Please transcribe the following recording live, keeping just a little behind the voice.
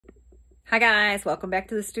Hi guys, welcome back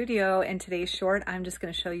to the studio. In today's short, I'm just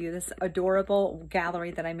going to show you this adorable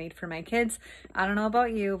gallery that I made for my kids. I don't know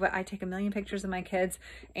about you, but I take a million pictures of my kids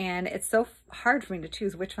and it's so hard for me to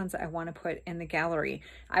choose which ones I want to put in the gallery.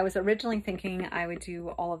 I was originally thinking I would do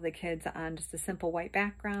all of the kids on just a simple white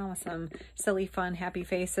background with some silly, fun, happy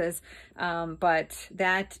faces, but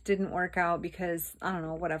that didn't work out because, I don't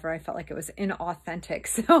know, whatever, I felt like it was inauthentic.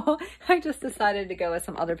 So I just decided to go with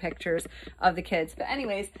some other pictures of the kids. But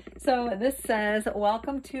anyways, so this says,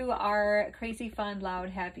 welcome to our crazy, fun, loud,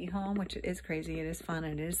 happy home, which is crazy. It is fun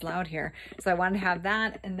and it is loud here. So I wanted to have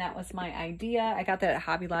that, and that was my idea. I got that at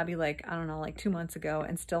Hobby Lobby like, I don't know, like 2 months ago,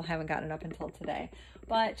 and still haven't gotten it up until today.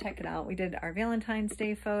 But check it out. We did our Valentine's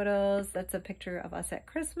Day photos. That's a picture of us at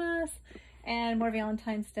Christmas and more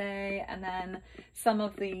Valentine's Day, and then some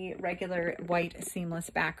of the regular white seamless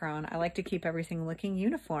background. I like to keep everything looking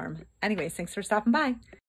uniform. Anyways, thanks for stopping by.